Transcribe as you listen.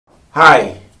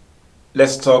Hi,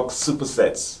 let's talk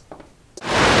supersets.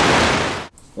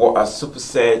 What are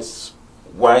supersets?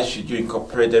 Why should you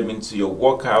incorporate them into your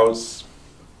workouts?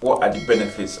 What are the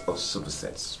benefits of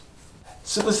supersets?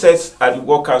 Supersets are the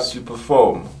workouts you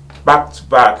perform back to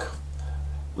back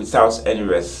without any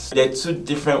rest. There are two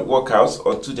different workouts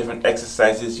or two different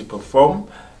exercises you perform,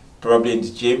 probably in the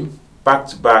gym, back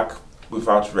to back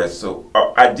without rest. So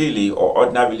ideally or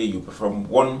ordinarily you perform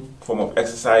one form of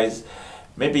exercise,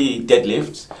 maybe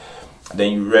deadlift,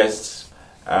 then you rest,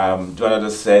 do another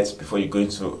set before you go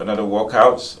into another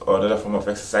workout or another form of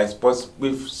exercise. But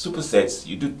with supersets,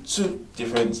 you do two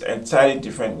different, entirely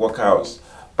different workouts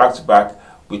back to back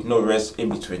with no rest in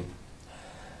between.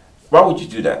 Why would you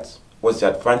do that? What's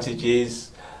the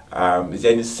advantages? Is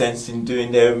there any sense in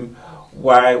doing them?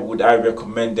 Why would I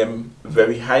recommend them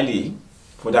very highly,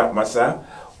 for that matter?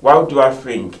 Why do I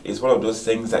think it's one of those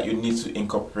things that you need to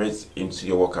incorporate into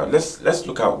your workout? Let's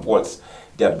look at what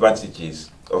the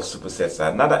advantages of supersets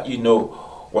are. Now that you know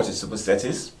what a superset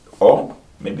is, or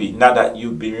maybe now that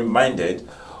you've been reminded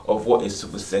of what a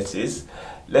superset is,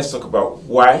 let's talk about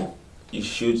why you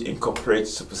should incorporate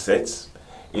supersets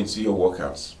into your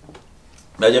workouts.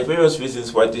 Now, there are various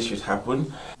reasons why this should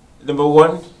happen. Number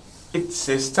one, it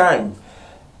saves time.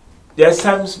 There are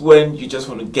times when you just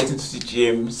want to get into the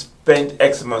gym, spend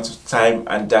X amount of time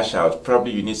and dash out.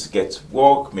 Probably you need to get to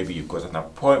work, maybe you've got an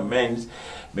appointment,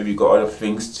 maybe you've got other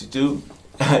things to do.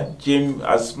 Gym,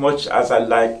 as much as I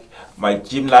like my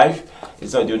gym life,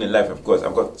 it's not the only life I've got.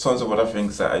 I've got tons of other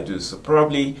things that I do. So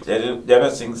probably there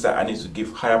are things that I need to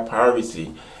give higher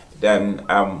priority than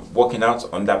working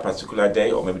out on that particular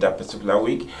day or maybe that particular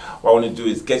week. What I want to do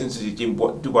is get into the gym,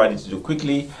 do what I need to do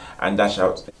quickly and dash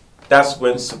out. That's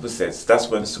when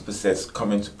supersets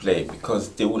come into play, because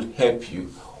they will help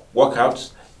you work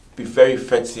out, be very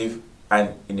effective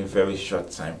and in a very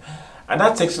short time. And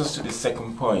that takes us to the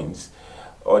second point,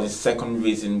 or the second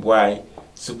reason why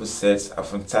supersets are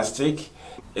fantastic.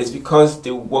 It's because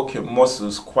they work your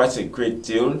muscles quite a great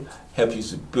deal, help you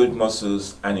to build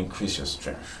muscles and increase your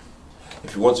strength.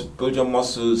 If you want to build your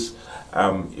muscles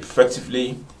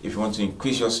effectively, if you want to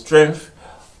increase your strength,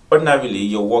 ordinarily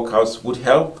your workouts would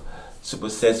help.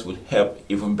 Supersets would help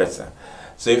even better.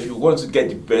 So if you want to get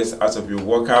the best out of your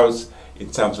workouts in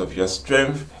terms of your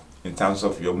strength, in terms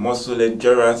of your muscle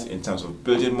endurance, in terms of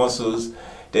building muscles,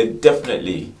 then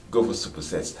definitely go for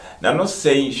supersets. Now, I'm not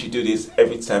saying you should do this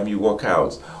every time you work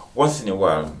out. Once in a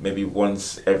while, maybe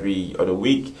once every other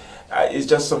week, it's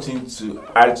just something to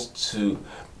add to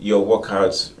your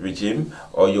workout regime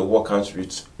or your workout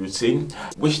routine,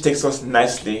 which takes us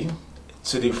nicely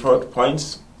to the third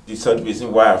point. The third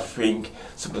reason why I think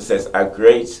supersets are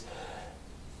great: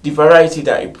 the variety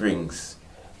that it brings.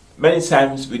 Many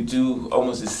times we do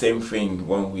almost the same thing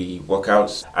when we work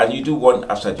out, and you do one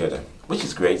after the other, which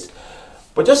is great.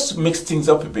 But just to mix things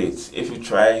up a bit, if you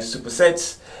try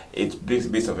supersets, it brings a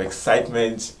bit of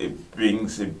excitement, it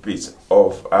brings a bit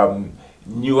of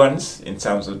nuance in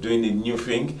terms of doing the new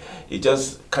thing. It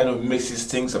just kind of mixes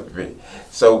things up a bit.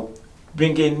 So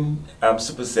bringing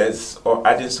supersets or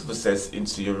adding supersets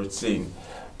into your routine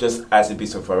just adds a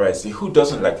bit of variety. Who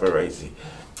doesn't like variety?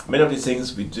 Many of the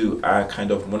things we do are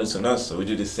kind of monotonous, so we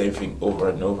do the same thing over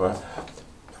and over.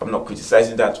 I'm not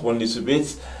criticizing that one little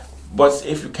bit, but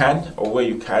if you can, or where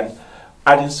you can,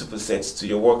 adding supersets to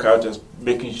your workout, just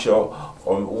making sure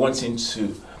or wanting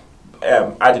to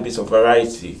add a bit of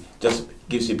variety, just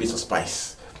gives you a bit of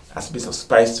spice. Adds a bit of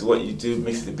spice to what you do,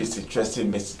 makes it a bit interesting,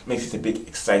 makes it a bit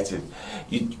exciting.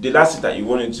 The last thing that you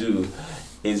want to do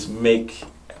is make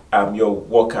your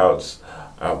workouts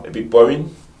a bit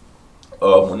boring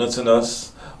or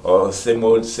monotonous or same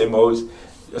old. You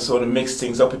just want to mix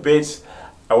things up a bit,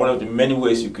 and one of the many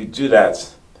ways you could do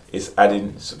that is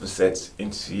adding supersets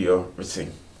into your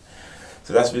routine.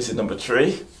 So that's reason number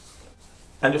 3.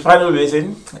 And the final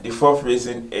reason, the fourth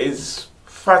reason, is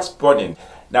fat burning.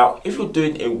 Now, if you're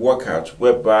doing a workout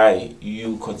whereby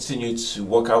you continue to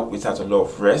work out without a lot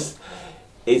of rest,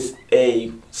 it's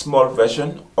a small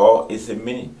version or it's a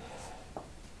mini.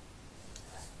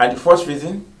 And the fourth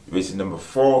reason, reason number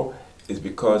 4, is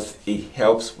because it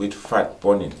helps with fat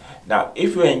burning. Now,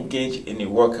 if you engage in a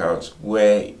workout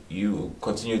where you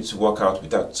continue to work out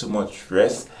without too much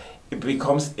rest, it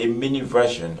becomes a mini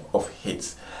version of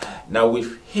HIIT. Now,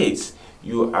 with HIIT,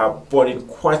 you are burning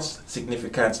quite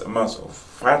significant amounts of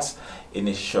fat in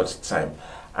a short time,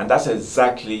 and that's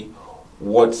exactly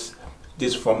what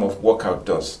this form of workout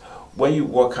does. When you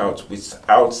work out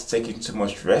without taking too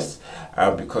much rest,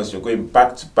 because you're going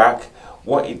back to back,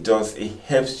 what it does, it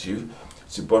helps you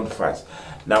to burn fat.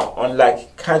 Now,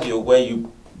 unlike cardio where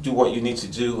you do what you need to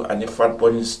do and the fat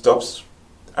burning stops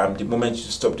the moment you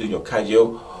stop doing your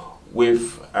cardio.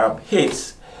 With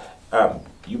HIIT,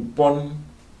 you burn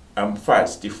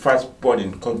fats. The fat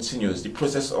burning continues. The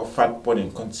process of fat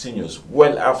burning continues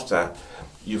well after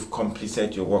you've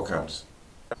completed your workout.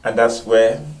 And that's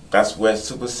where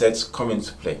supersets come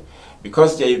into play.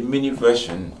 Because they're a mini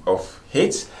version of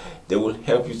HIIT, they will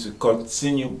help you to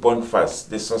continue burn fats.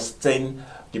 They sustain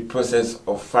the process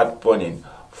of fat burning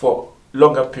for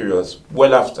longer periods,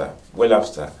 well after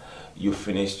you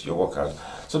finished your workout.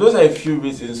 So those are a few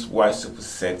reasons why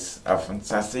supersets are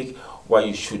fantastic, why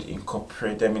you should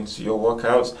incorporate them into your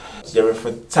workouts. They're a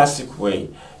fantastic way.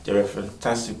 They're a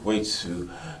fantastic way to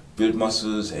build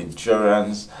muscles,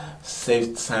 endurance,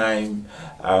 save time,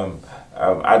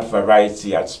 add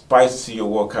variety, add spice to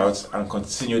your workouts, and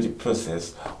continue the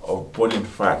process of burning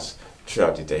fat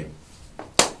throughout the day.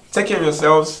 Take care of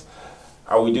yourselves,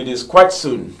 and we'll do this quite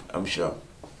soon, I'm sure.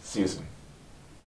 See you soon.